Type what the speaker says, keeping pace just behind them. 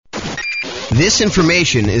This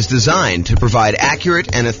information is designed to provide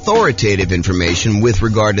accurate and authoritative information with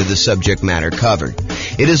regard to the subject matter covered.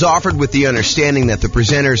 It is offered with the understanding that the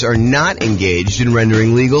presenters are not engaged in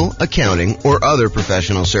rendering legal, accounting, or other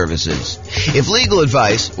professional services. If legal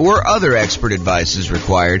advice or other expert advice is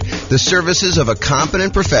required, the services of a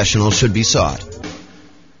competent professional should be sought.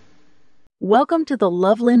 Welcome to the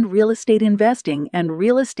Loveland Real Estate Investing and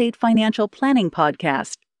Real Estate Financial Planning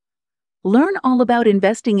Podcast. Learn all about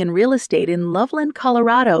investing in real estate in Loveland,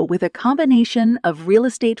 Colorado with a combination of real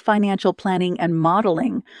estate financial planning and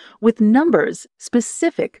modeling with numbers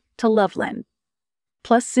specific to Loveland.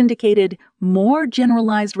 Plus syndicated, more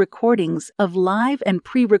generalized recordings of live and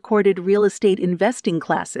pre-recorded real estate investing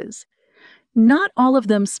classes. Not all of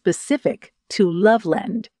them specific to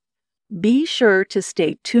Loveland. Be sure to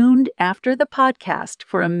stay tuned after the podcast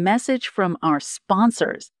for a message from our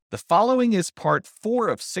sponsors. The following is part 4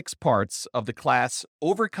 of 6 parts of the class,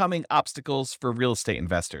 Overcoming Obstacles for Real Estate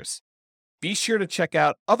Investors. Be sure to check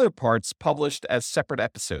out other parts published as separate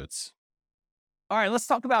episodes. All right, let's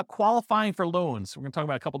talk about qualifying for loans. We're going to talk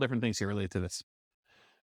about a couple different things here related to this.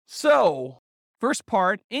 So, first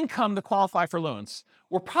part, income to qualify for loans.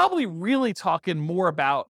 We're probably really talking more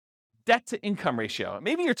about debt to income ratio.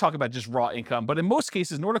 Maybe you're talking about just raw income, but in most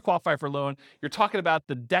cases, in order to qualify for a loan, you're talking about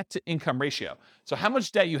the debt to income ratio. So how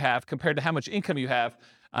much debt you have compared to how much income you have,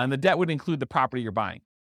 and the debt would include the property you're buying.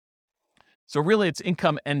 So really it's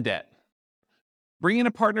income and debt. Bring in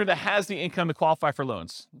a partner that has the income to qualify for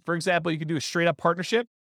loans. For example, you could do a straight up partnership,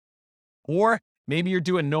 or maybe you're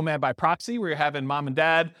doing nomad by proxy where you're having mom and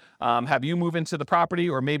dad have you move into the property,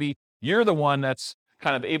 or maybe you're the one that's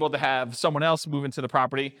kind of able to have someone else move into the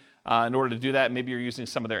property. In order to do that, maybe you're using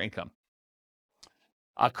some of their income.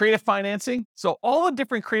 Creative financing. So all the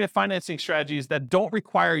different creative financing strategies that don't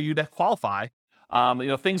require you to qualify,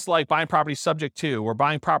 things like buying properties subject to, or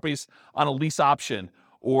buying properties on a lease option,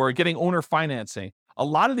 or getting owner financing. A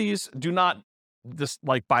lot of these do not, just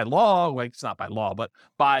like by law, like it's not by law, but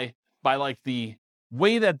by like the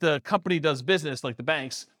way that the company does business, like the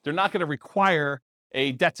banks, they're not going to require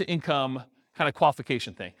a debt to income kind of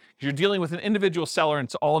qualification thing. You're dealing with an individual seller and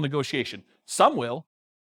it's all a negotiation. Some will,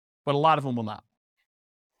 but a lot of them will not.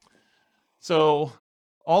 So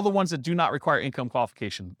all the ones that do not require income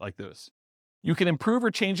qualification like those. You can improve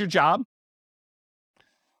or change your job.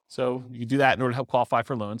 So you can do that in order to help qualify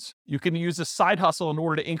for loans. You can use a side hustle in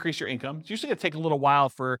order to increase your income. It's usually going to take a little while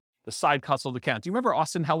for the side hustle to count. Do you remember,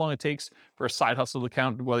 Austin, how long it takes for a side hustle to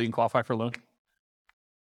count whether you can qualify for a loan?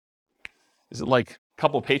 Is it like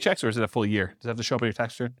couple of paychecks, or is it a full year? Does it have to show up on your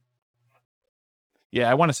tax return? Yeah,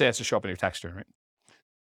 I want to say it has to show up on your tax return, right?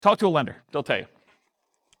 Talk to a lender. They'll tell you.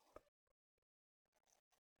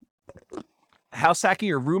 House hacking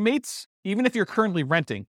your roommates, even if you're currently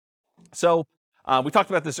renting. So we talked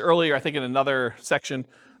about this earlier, I think in another section,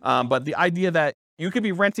 but the idea that you could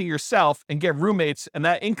be renting yourself and get roommates, and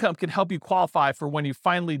that income can help you qualify for when you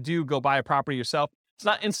finally do go buy a property yourself. It's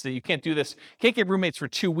not instant. You can't do this. You can't get roommates for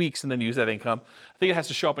 2 weeks and then use that income. I think it has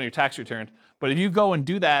to show up on your tax return. But if you go and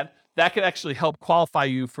do that, that could actually help qualify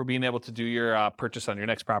you for being able to do your purchase on your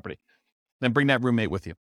next property. Then bring that roommate with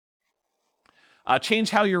you. Change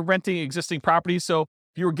how you're renting existing properties. So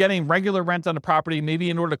if you were getting regular rent on a property, maybe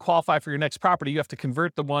in order to qualify for your next property, you have to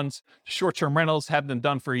convert the ones to short-term rentals, have them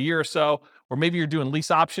done for a year or so. Or maybe you're doing lease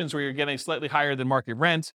options where you're getting slightly higher than market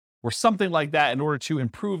rent, or something like that in order to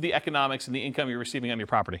improve the economics and the income you're receiving on your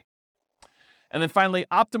property. And then finally,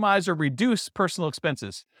 optimize or reduce personal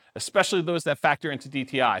expenses, especially those that factor into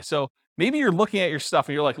DTI. So maybe you're looking at your stuff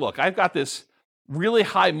and you're like, look, I've got this really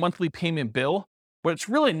high monthly payment bill, but it's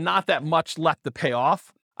really not that much left to pay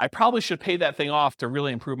off. I probably should pay that thing off to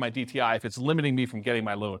really improve my DTI if it's limiting me from getting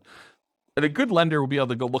my loan. And a good lender will be able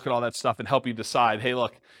to go look at all that stuff and help you decide, hey,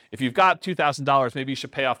 look, if you've got $2,000, maybe you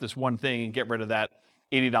should pay off this one thing and get rid of that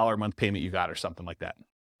 $80 a month payment you got or something like that.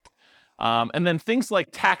 And then things like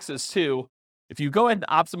taxes too. If you go ahead and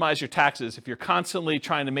optimize your taxes, if you're constantly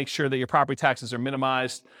trying to make sure that your property taxes are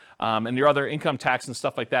minimized and your other income tax and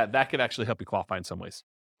stuff like that, that could actually help you qualify in some ways.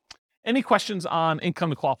 Any questions on income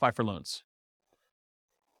to qualify for loans?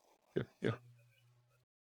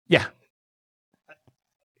 Yeah.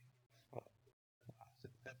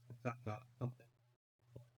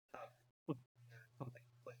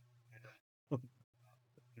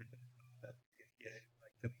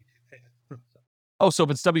 Oh, so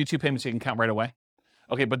if it's W-2 payments, you can count right away?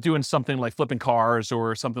 Okay, but doing something like flipping cars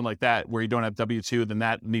or something like that where you don't have W-2, then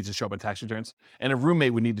that needs to show up on tax returns. And a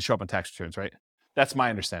roommate would need to show up on tax returns, right? That's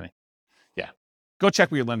my understanding. Yeah. Go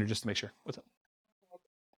check with your lender just to make sure. What's up?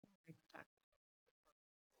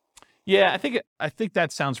 Yeah, I think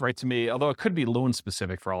that sounds right to me, although it could be loan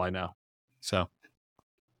specific for all I know. So.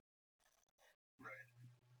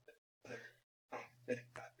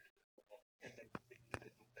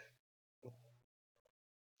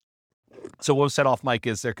 So what was set off, Mike,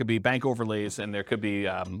 is there could be bank overlays and there could be,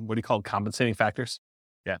 what do you call it, compensating factors?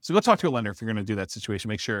 Yeah. So go talk to a lender if you're going to do that situation.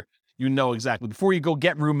 Make sure you know exactly before you go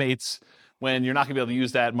get roommates when you're not going to be able to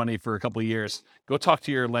use that money for a couple of years. Go talk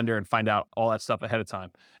to your lender and find out all that stuff ahead of time.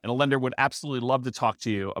 And a lender would absolutely love to talk to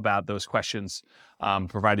you about those questions,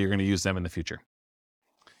 provided you're going to use them in the future,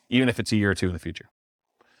 even if it's a year or two in the future.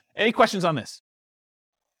 Any questions on this?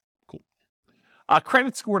 Cool.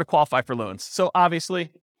 Credit score to qualify for loans. So obviously,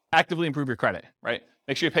 actively improve your credit, right?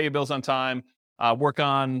 Make sure you pay your bills on time, work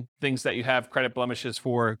on things that you have credit blemishes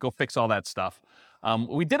for, go fix all that stuff.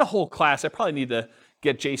 We did a whole class. I probably need to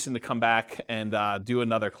get Jason to come back and do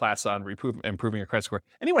another class on improving your credit score.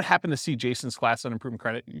 Anyone happen to see Jason's class on improving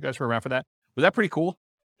credit? You guys were around for that? Was that pretty cool?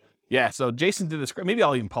 Yeah, so Jason did this. Maybe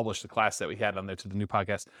I'll even publish the class that we had on there to the new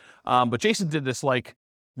podcast. But Jason did this like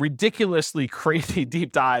ridiculously crazy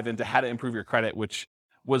deep dive into how to improve your credit, which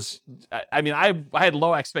was, I mean, I had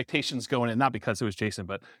low expectations going in, not because it was Jason,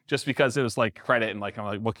 but just because it was like credit and like, I'm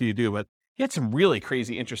like, what can you do? But he had some really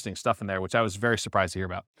crazy, interesting stuff in there, which I was very surprised to hear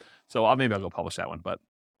about. So maybe I'll go publish that one. But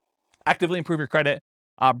actively improve your credit.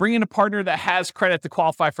 Bring in a partner that has credit to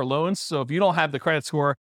qualify for loans. So if you don't have the credit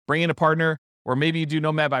score, bring in a partner, or maybe you do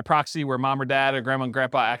Nomad by proxy where mom or dad or grandma and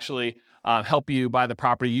grandpa actually help you buy the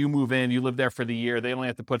property. You move in, you live there for the year. They only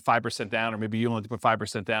have to put 5% down, or maybe you only have to put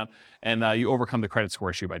 5% down, and you overcome the credit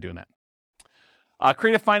score issue by doing that.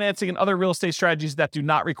 Creative financing and other real estate strategies that do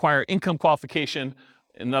not require income qualification,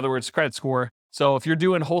 in other words, credit score. So if you're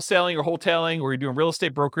doing wholesaling or wholetailing, or you're doing real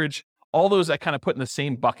estate brokerage, all those that kind of put in the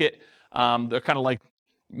same bucket, they're kind of like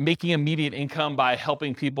making immediate income by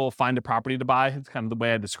helping people find a property to buy. It's kind of the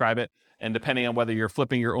way I describe it. And depending on whether you're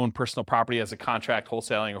flipping your own personal property as a contract,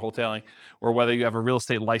 wholesaling or wholetailing, or whether you have a real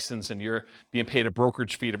estate license and you're being paid a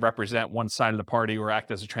brokerage fee to represent one side of the party or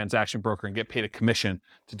act as a transaction broker and get paid a commission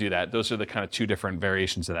to do that. Those are the kind of two different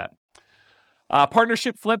variations of that.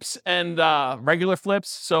 Partnership flips and regular flips.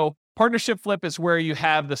 So partnership flip is where you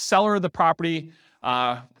have the seller of the property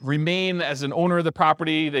remain as an owner of the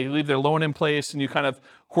property. They leave their loan in place and you kind of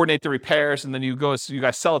coordinate the repairs, and then you guys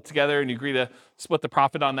sell it together and you agree to split the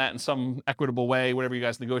profit on that in some equitable way, whatever you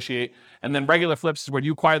guys negotiate. And then regular flips is where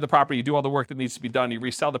you acquire the property, you do all the work that needs to be done, you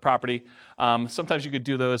resell the property. Sometimes you could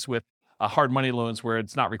do those with hard money loans where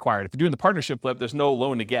it's not required. If you're doing the partnership flip, there's no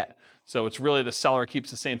loan to get. So it's really the seller keeps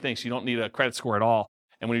the same thing, so you don't need a credit score at all.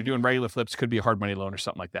 And when you're doing regular flips, it could be a hard money loan or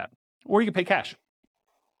something like that. Or you can pay cash.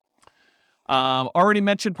 Already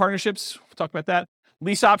mentioned partnerships. We'll talk about that.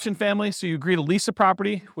 Lease option family. So you agree to lease a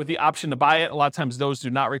property with the option to buy it. A lot of times those do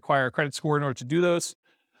not require a credit score in order to do those.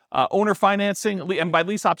 Owner financing. And by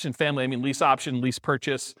lease option family, I mean lease option, lease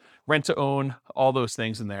purchase, rent to own, all those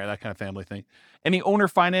things in there, that kind of family thing. Any owner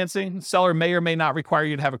financing, seller may or may not require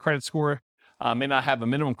you to have a credit score, may not have a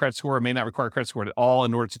minimum credit score, or may not require a credit score at all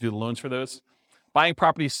in order to do the loans for those. Buying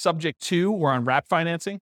properties subject to or on wrap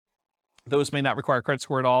financing. Those may not require a credit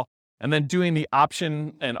score at all. And then doing the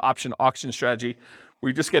option and option auction strategy, where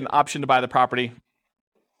you just get an option to buy the property,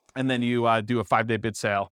 and then you do a 5-day bid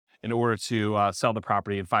sale in order to sell the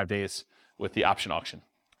property in 5 days with the option auction.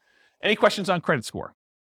 Any questions on credit score?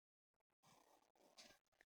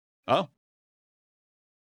 Oh.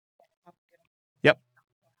 Yep.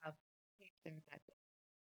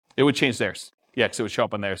 It would change theirs. Yeah, because it would show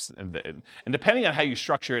up on theirs. And depending on how you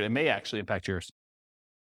structure it, it may actually impact yours.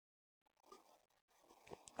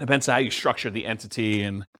 Depends on how you structure the entity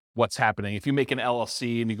and what's happening. If you make an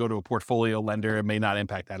LLC and you go to a portfolio lender, it may not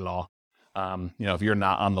impact that at all. If you're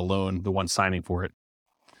not on the loan, the one signing for it.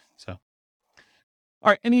 So, all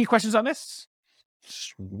right, any questions on this?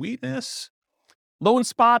 Sweetness. Loan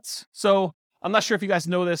spots. So I'm not sure if you guys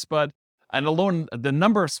know this, but the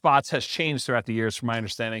number of spots has changed throughout the years from my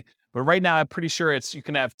understanding. But right now, I'm pretty sure you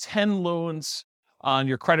can have 10 loans on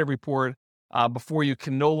your credit report before you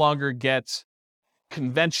can no longer get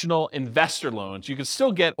conventional investor loans. You can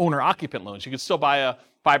still get owner-occupant loans. You can still buy a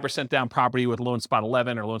 5% down property with loan spot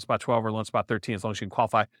 11 or loan spot 12 or loan spot 13 as long as you can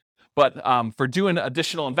qualify. But for doing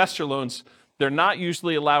additional investor loans, they're not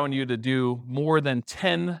usually allowing you to do more than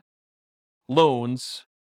 10 loans.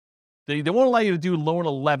 They won't allow you to do loan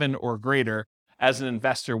 11 or greater as an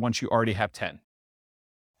investor once you already have 10.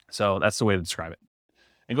 So that's the way to describe it.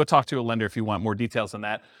 And go talk to a lender if you want more details on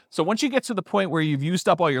that. So once you get to the point where you've used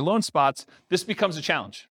up all your loan spots, this becomes a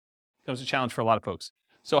challenge. It becomes a challenge for a lot of folks.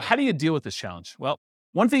 So how do you deal with this challenge? Well,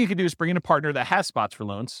 one thing you can do is bring in a partner that has spots for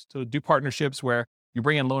loans. So do partnerships where you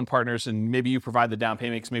bring in loan partners and maybe you provide the down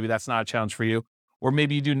payments. Maybe that's not a challenge for you. or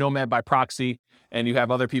maybe you do nomad by proxy and you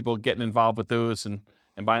have other people getting involved with those and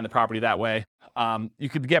buying the property that way. You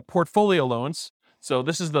could get portfolio loans. So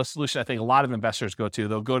this is the solution I think a lot of investors go to.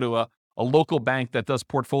 They'll go to a local bank that does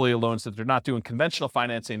portfolio loans, that they're not doing conventional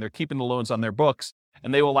financing. They're keeping the loans on their books,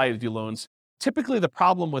 and they will allow you to do loans. Typically, the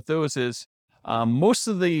problem with those is most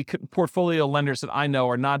of the portfolio lenders that I know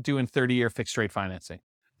are not doing 30-year fixed rate financing.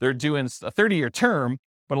 They're doing a 30-year term,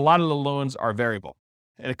 but a lot of the loans are variable.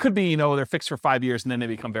 And it could be, they're fixed for 5 years and then they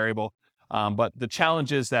become variable. But the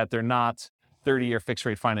challenge is that they're not 30-year fixed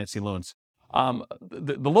rate financing loans.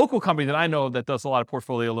 The local company that I know that does a lot of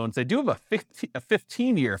portfolio loans, they do have a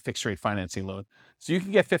 15-year fixed rate financing loan. So you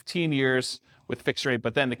can get 15 years with fixed rate,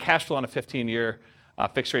 but then the cash flow on a 15-year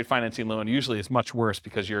fixed rate financing loan usually is much worse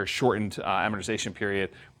because your shortened amortization period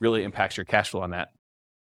really impacts your cash flow on that.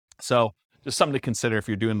 So just something to consider if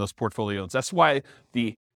you're doing those portfolio loans. That's why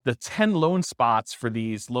the 10 loan spots for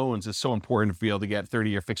these loans is so important to be able to get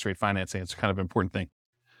 30-year fixed rate financing. It's kind of an important thing.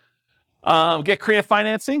 Get creative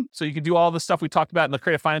financing. So you can do all the stuff we talked about in the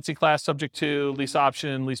creative financing class, subject to lease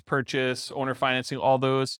option, lease purchase, owner financing, all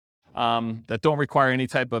those that don't require any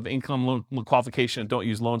type of income loan qualification and don't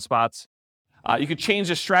use loan spots. You could change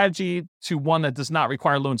the strategy to one that does not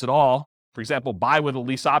require loans at all. For example, buy with a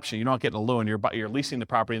lease option. You're not getting a loan. You're leasing the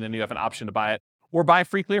property, and then you have an option to buy it. Or buy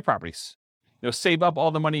free clear properties. Save up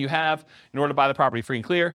all the money you have in order to buy the property free and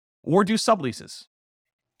clear. Or do subleases.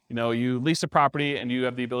 You lease a property, and you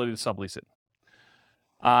have the ability to sublease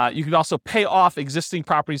it. You could also pay off existing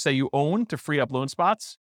properties that you own to free up loan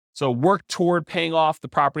spots. So work toward paying off the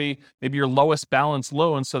property, maybe your lowest balance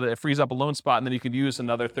loan, so that it frees up a loan spot, and then you could use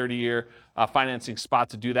another 30-year financing spot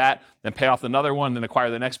to do that, then pay off another one, then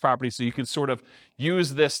acquire the next property. So you can sort of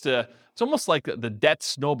use this it's almost like the debt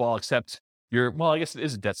snowball, except I guess it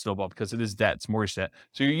is a debt snowball because it is debt, it's mortgage debt.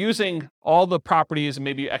 So you're using all the properties and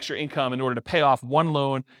maybe extra income in order to pay off one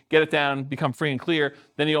loan, get it down, become free and clear.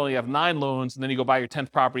 Then you only have 9 loans, and then you go buy your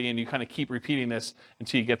 10th property, and you kind of keep repeating this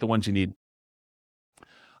until you get the ones you need.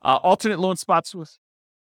 Alternate loan spots with...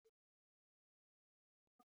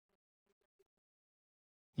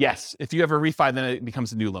 Yes, if you have a refi, then it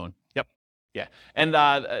becomes a new loan. Yep, yeah. And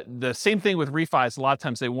the same thing with refis. A lot of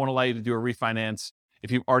times they won't allow you to do a refinance if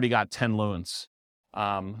you've already got 10 loans.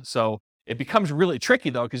 So it becomes really tricky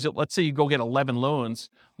though, because let's say you go get 11 loans.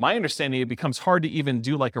 My understanding, it becomes hard to even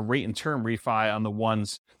do like a rate and term refi on the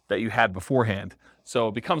ones that you had beforehand. So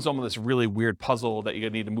it becomes almost this really weird puzzle that you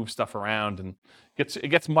need to move stuff around, and it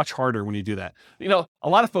gets much harder when you do that. A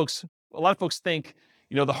lot of folks think,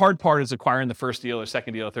 the hard part is acquiring the first deal or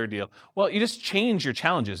second deal or third deal. Well, you just change your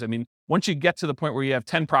challenges. I mean, once you get to the point where you have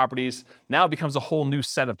 10 properties, now it becomes a whole new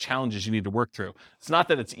set of challenges you need to work through. It's not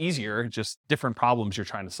that it's easier, just different problems you're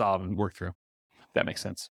trying to solve and work through. If that makes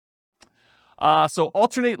sense. So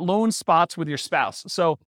alternate loan spots with your spouse.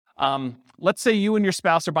 So let's say you and your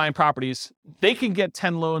spouse are buying properties. They can get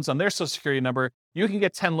 10 loans on their Social Security number. You can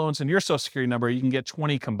get 10 loans on your Social Security number. You can get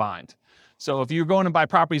 20 combined. So if you're going to buy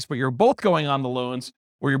properties, but you're both going on the loans,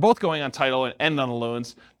 or you're both going on title and end on the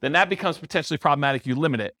loans, then that becomes potentially problematic. You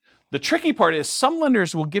limit it. The tricky part is some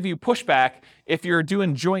lenders will give you pushback if you're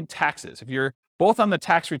doing joint taxes. If you're both on the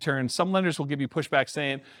tax return, some lenders will give you pushback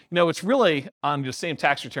saying, it's really on the same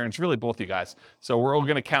tax return. It's really both you guys. So we're all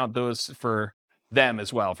going to count those for them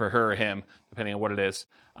as well, for her or him, depending on what it is,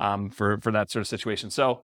 for that sort of situation.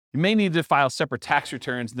 So you may need to file separate tax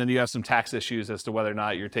returns, and then you have some tax issues as to whether or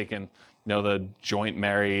not you're taking, the joint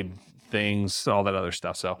married things, all that other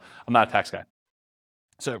stuff. So I'm not a tax guy.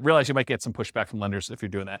 So realize you might get some pushback from lenders if you're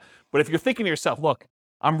doing that. But if you're thinking to yourself, look,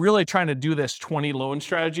 I'm really trying to do this 20 loan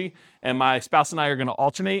strategy, and my spouse and I are going to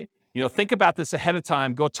alternate, think about this ahead of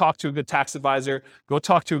time. Go talk to a good tax advisor, go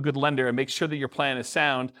talk to a good lender, and make sure that your plan is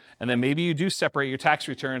sound. And then maybe you do separate your tax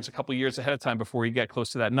returns a couple of years ahead of time before you get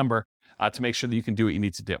close to that number to make sure that you can do what you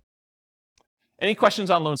need to do. Any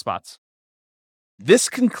questions on loan spots? This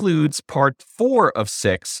concludes part 4 of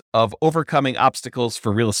 6 of Overcoming Obstacles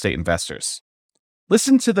for Real Estate Investors.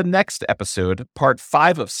 Listen to the next episode, part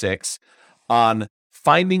 5 of 6, on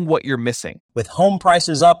finding what you're missing. With home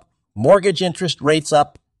prices up, mortgage interest rates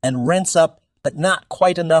up, and rents up, but not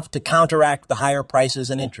quite enough to counteract the higher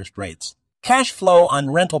prices and interest rates. Cash flow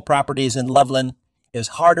on rental properties in Loveland is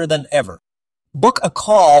harder than ever. Book a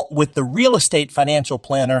call with the Real Estate Financial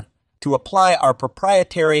Planner to apply our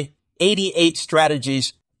proprietary 88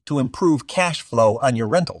 strategies to improve cash flow on your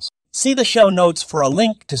rentals. See the show notes for a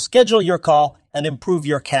link to schedule your call and improve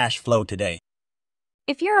your cash flow today.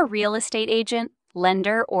 If you're a real estate agent,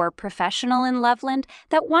 lender, or professional in Loveland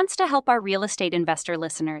that wants to help our real estate investor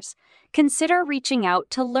listeners, consider reaching out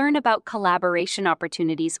to learn about collaboration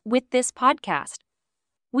opportunities with this podcast.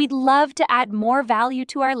 We'd love to add more value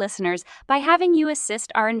to our listeners by having you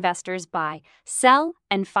assist our investors buy, sell,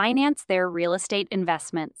 and finance their real estate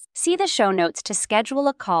investments. See the show notes to schedule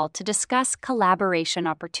a call to discuss collaboration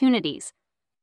opportunities.